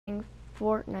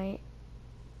Fortnite.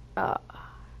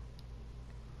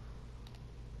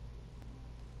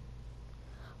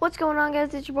 What's going on,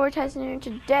 guys? It's your boy Tyson here, and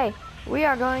today we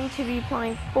are going to be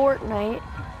playing Fortnite.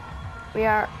 We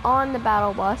are on the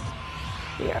battle bus.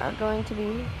 We are going to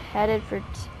be headed for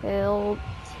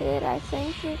Tilted, I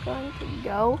think we're going to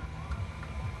go.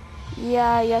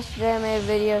 Yeah, yesterday I made a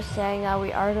video saying that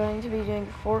we are going to be doing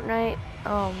Fortnite.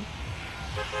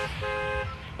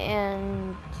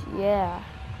 And yeah.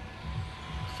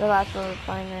 So that's what we're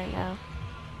playing right now.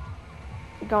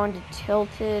 We're going to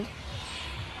Tilted.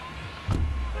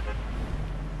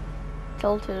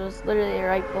 Tilted was literally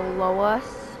right below us.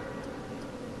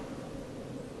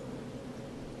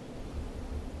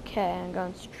 Okay, I'm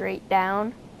going straight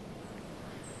down.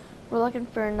 We're looking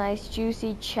for a nice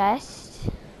juicy chest.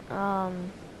 Oh,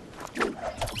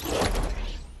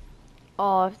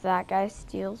 if that guy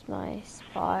steals my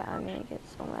spot, I'm gonna get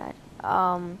so mad.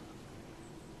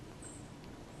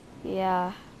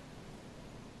 Yeah.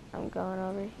 I'm going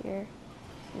over here.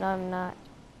 No, I'm not.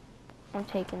 I'm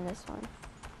taking this one.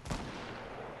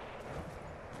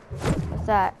 What's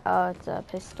that? Oh, it's a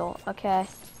pistol. Okay.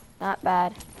 Not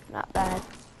bad. Not bad.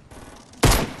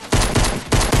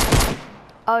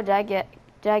 Oh, did I get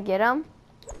him?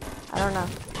 I don't know.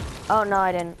 Oh, no,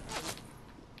 I didn't.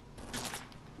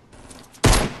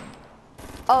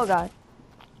 Oh, God.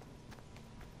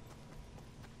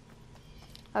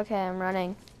 Okay, I'm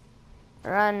running.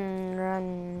 Run,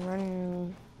 run,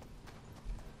 run.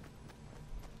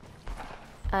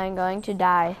 I'm going to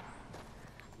die.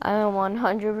 I'm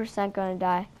 100% gonna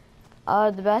die.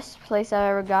 The best place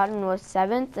I've ever gotten was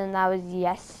 7th, and that was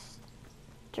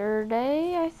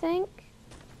yesterday, I think.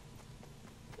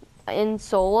 In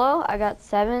solo, I got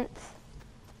 7th.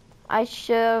 I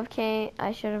should have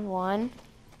won,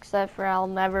 except for I'll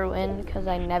never win because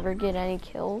I never get any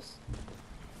kills.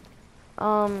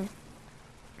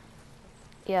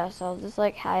 Yeah, so I'll just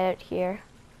like hide out here.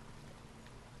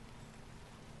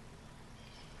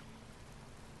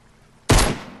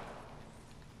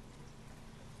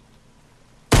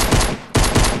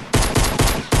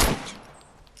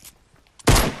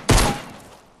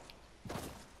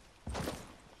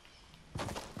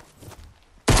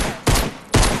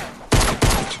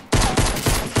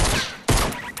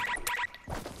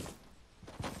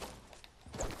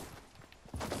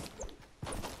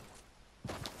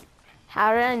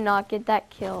 How did I not get that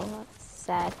kill? That's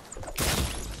sad.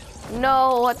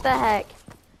 No, what the heck?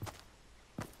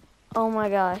 Oh my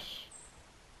gosh.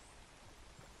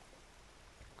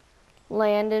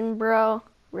 Landon, bro.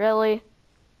 Really?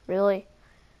 Really?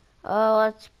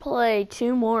 Let's play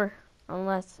 2 more.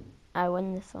 Unless I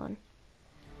win this one.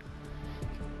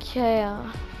 Okay,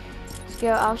 let's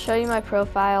go. I'll show you my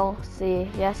profile. See,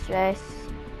 yesterday,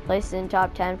 placed in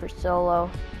top 10 for solo,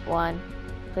 1.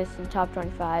 Placed in top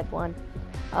 25, 1.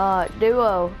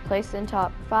 Duo, placed in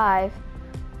top 5.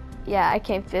 Yeah, I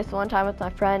came 5th one time with my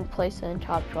friend, placed in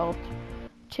top 12,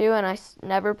 2, and I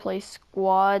never play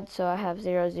squad, so I have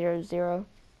 0, 0, 0.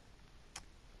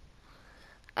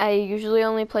 I usually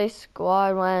only play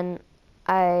squad when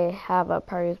I have a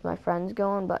party with my friends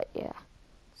going, but yeah,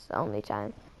 it's the only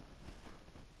time.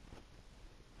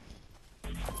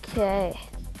 Okay.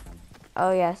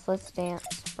 Oh yes, let's dance,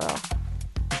 bro.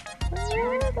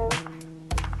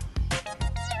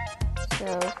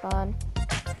 So fun.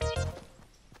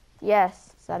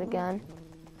 Yes, is that a gun?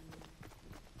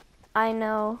 I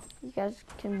know. You guys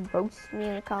can roast me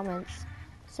in the comments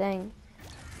saying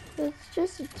it's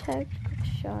just a tactical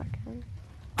shotgun.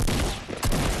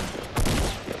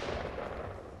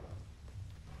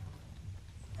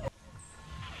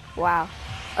 Wow.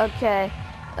 Okay.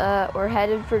 We're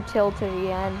headed for Tilted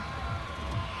again.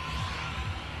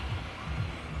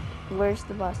 Where's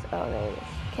the bus? Oh, there it is.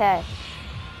 Okay.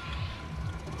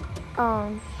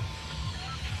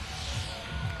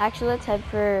 Actually, let's head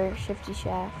for Shifty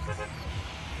Shafts.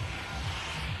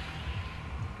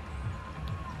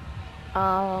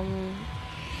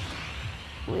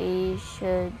 We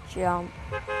should jump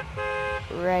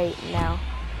right now.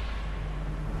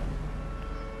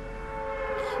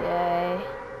 Okay.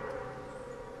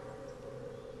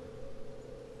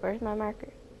 Where's my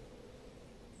marker?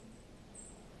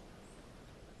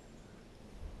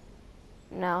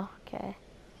 No, okay.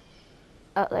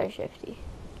 Oh, there's Shifty.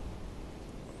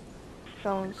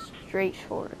 Going straight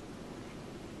for it.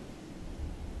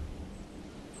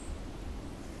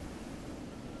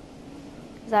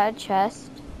 Is that a chest?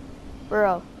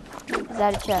 Bro, is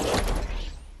that a chest?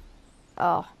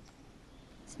 Oh,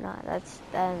 it's not.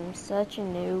 I'm such a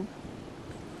noob.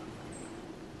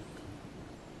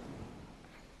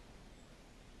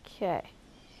 Okay.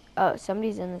 Oh,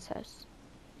 somebody's in this house.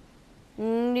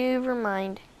 Never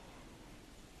mind.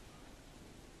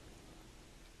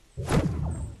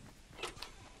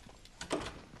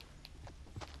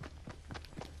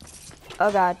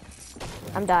 Oh god.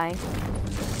 I'm dying.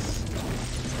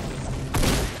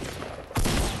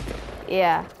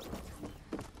 Yeah.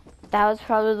 That was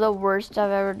probably the worst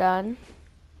I've ever done.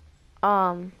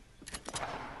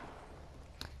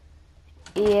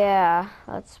 Yeah,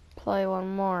 let's play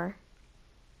one more.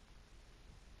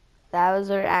 That was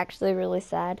actually really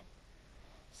sad.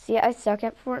 See, I suck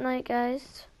at Fortnite,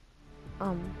 guys.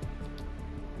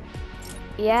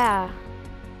 Yeah.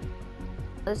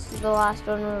 This is the last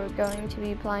one we're going to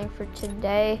be playing for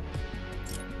today.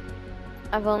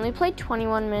 I've only played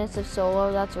 21 minutes of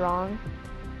solo, that's wrong.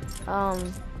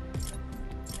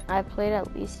 I played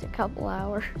at least a couple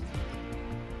hours.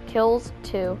 Kills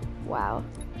 2, wow.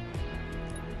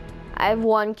 I have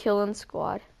 1 kill in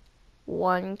squad.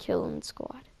 1 kill in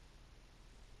squad.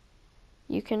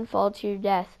 You can fall to your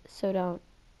death, so don't.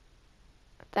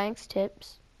 Thanks,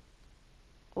 tips.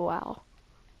 Wow.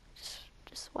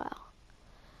 Just wow.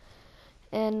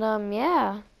 And,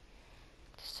 yeah.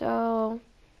 So,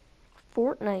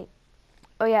 Fortnite.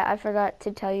 Oh yeah, I forgot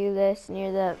to tell you this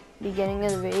near the beginning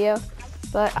of the video,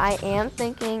 but I am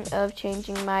thinking of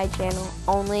changing my channel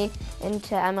only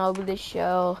into MLB The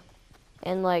Show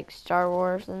and like Star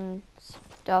Wars and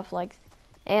stuff like,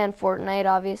 and Fortnite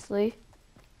obviously.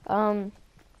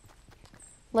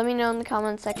 Let me know in the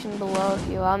comment section below if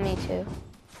you want me to.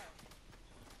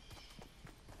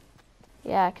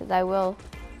 Yeah, cause I will.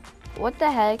 What the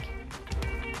heck?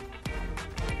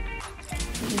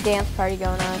 There's a dance party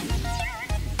going on.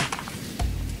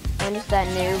 I'm just that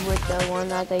noob with the one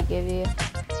that they give you.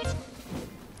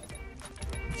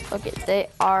 Look, they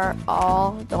are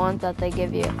all the ones that they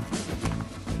give you.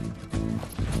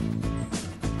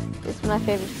 This is my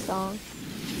favorite song.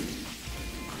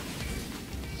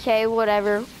 Okay,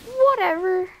 whatever.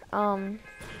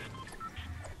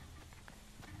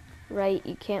 Right,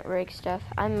 you can't break stuff.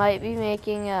 I might be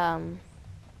making,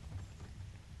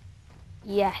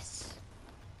 yes.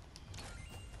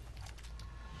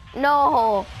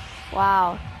 No!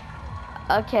 Wow.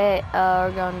 Okay,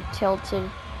 we're going tilted.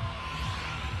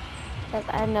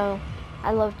 I know,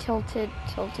 I love tilted.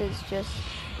 Tilted's just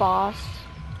boss.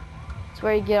 It's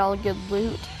where you get all the good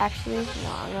loot. Actually,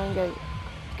 no, I'm gonna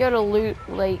go to Loot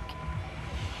Lake.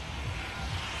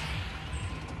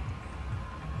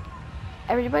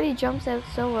 Everybody jumps out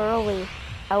so early.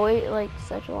 I wait like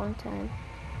such a long time.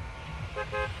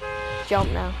 Jump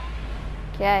now.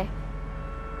 Okay.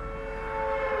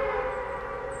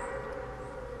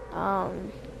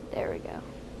 There we go.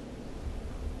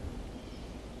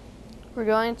 We're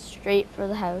going straight for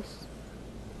the house.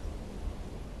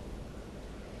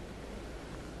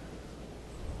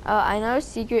 Oh, I know a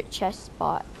secret chest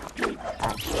spot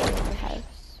actually in the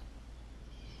house.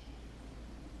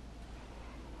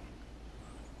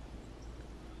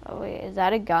 Oh wait, is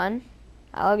that a gun?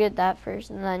 I'll get that first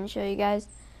and then show you guys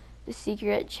the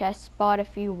secret chest spot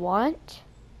if you want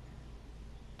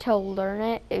to learn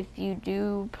it. If you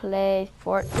do play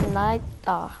Fortnite,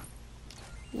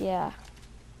 yeah,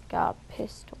 got a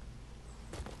pistol.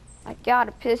 I got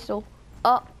a pistol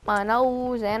up my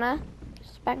nose and I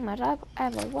smack my diaper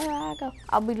everywhere I go.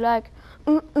 I'll be like,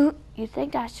 you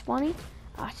think that's funny?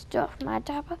 I stuffed my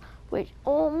diaper with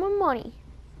all my money.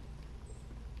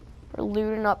 We're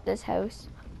looting up this house.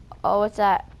 Oh, it's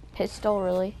that pistol,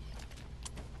 really?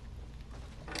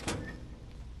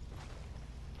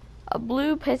 A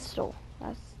blue pistol.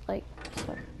 That's like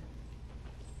so.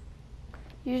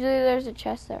 Usually there's a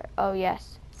chest there. Oh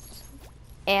yes.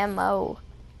 Ammo.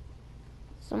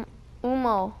 Some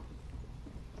umo.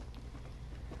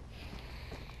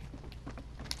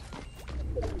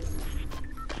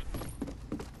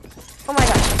 Oh my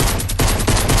gosh.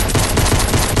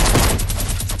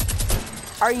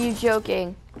 Are you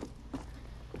joking?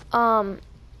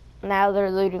 Now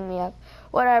they're looting me up.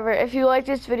 Whatever. If you like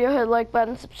this video, hit the like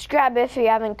button, subscribe if you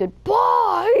haven't.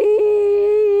 Goodbye.